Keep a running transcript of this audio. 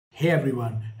Hey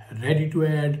everyone, ready to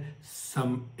add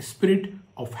some spirit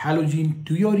of Halloween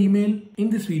to your email?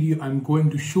 In this video, I'm going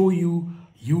to show you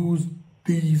use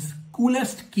these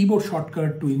coolest keyboard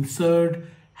shortcut to insert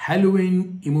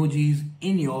Halloween emojis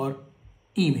in your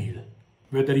email.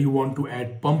 Whether you want to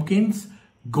add pumpkins,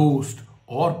 ghosts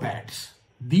or pets.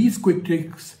 These quick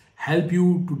tricks help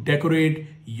you to decorate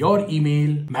your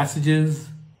email messages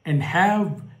and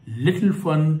have little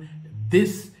fun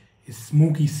this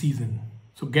spooky season.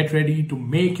 So get ready to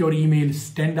make your email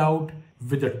stand out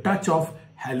with a touch of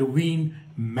Halloween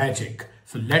magic.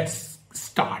 So let's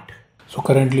start. So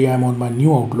currently I'm on my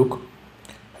new Outlook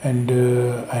and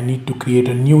I need to create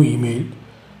a new email.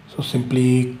 So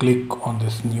simply click on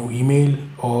this new email,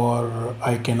 or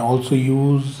I can also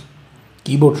use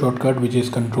keyboard shortcut which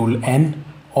is Control N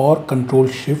or Control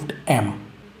Shift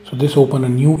M. So this open a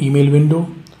new email window.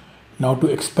 Now to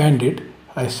expand it,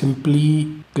 I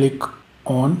simply click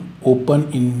on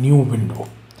open in new window,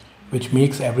 which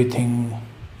makes everything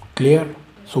clear.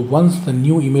 So once the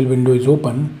new email window is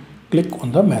open, click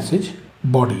on the message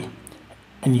body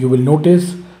and you will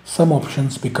notice some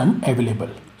options become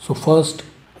available. So first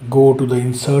go to the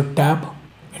insert tab,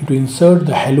 and to insert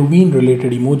the Halloween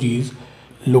related emojis,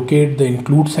 locate the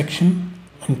include section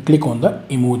and click on the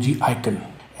emoji icon,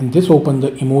 and this open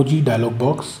the emoji dialog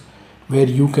box where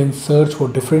you can search for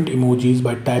different emojis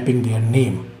by typing their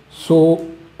name. So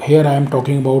here I am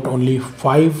talking about only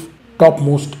 5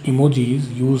 topmost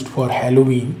emojis used for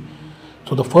Halloween.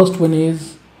 So the first one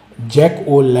is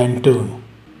jack-o'-lantern.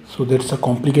 So that's a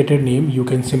complicated name. You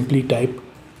can simply type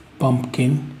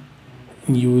pumpkin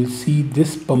and you will see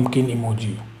this pumpkin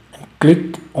emoji, and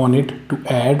click on it to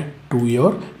add to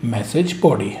your message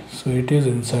body. So it is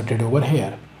inserted over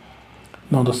here.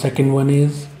 Now the second one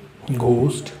is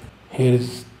ghost. Here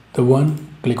is the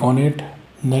one, click on it.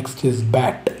 Next is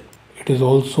bat. It is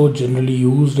also generally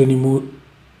used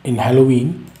in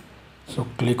Halloween. So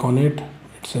click on it,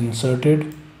 it's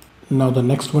inserted. Now the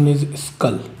next one is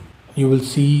skull. You will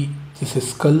see this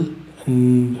is skull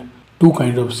and two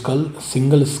kinds of skull. A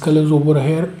single skull is over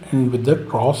here and with the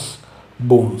cross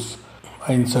bones.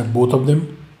 I insert both of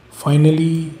them.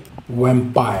 Finally,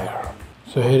 vampire.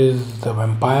 So here is the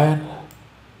vampire.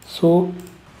 So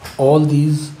all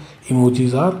these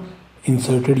emojis are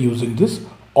inserted using this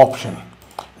option.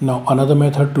 Now another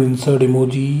method to insert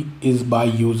emoji is by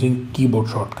using keyboard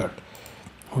shortcut,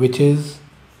 which is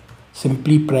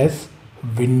simply press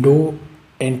window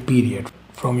and period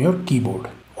from your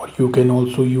keyboard, or you can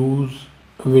also use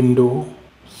window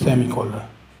semicolon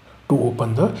to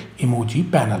open the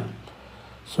emoji panel.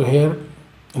 So here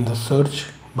in the search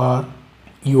bar,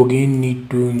 you again need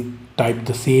to type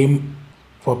the same.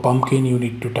 For pumpkin, you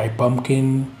need to type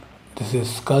pumpkin. This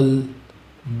is skull,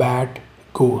 bat,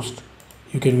 ghost.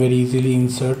 You can very easily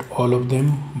insert all of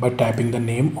them by typing the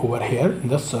name over here in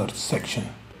the search section.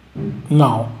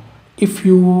 Now, if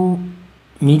you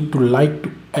need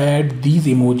to add these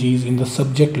emojis in the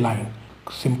subject line,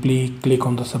 simply click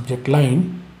on the subject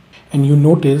line and you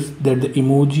notice that the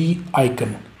emoji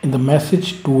icon in the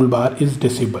message toolbar is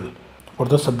disabled for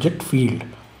the subject field.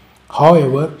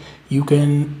 However, you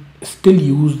can still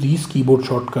use these keyboard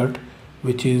shortcut,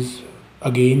 which is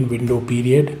again window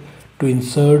period, to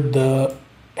insert the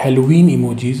Halloween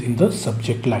emojis in the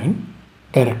subject line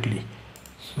directly.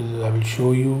 So I will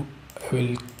show you. I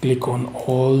will click on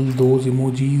all those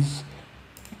emojis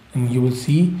and you will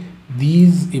see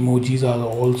these emojis are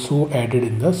also added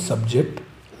in the subject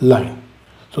line.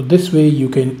 So this way you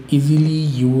can easily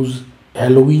use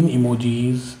Halloween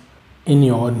emojis in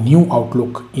your new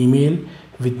Outlook email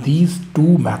with these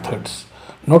two methods.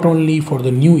 Not only for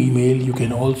the new email, you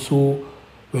can also,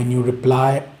 when you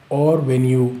reply or when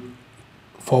you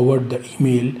forward the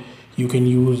email, you can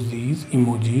use these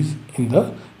emojis in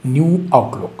the new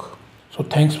Outlook. So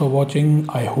thanks for watching.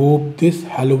 I hope this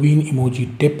Halloween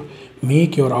emoji tip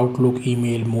make your Outlook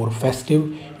email more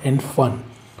festive and fun.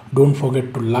 Don't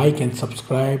forget to like and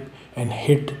subscribe and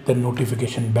hit the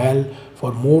notification bell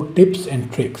for more tips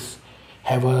and tricks.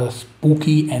 Have a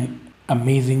spooky and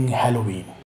amazing Halloween.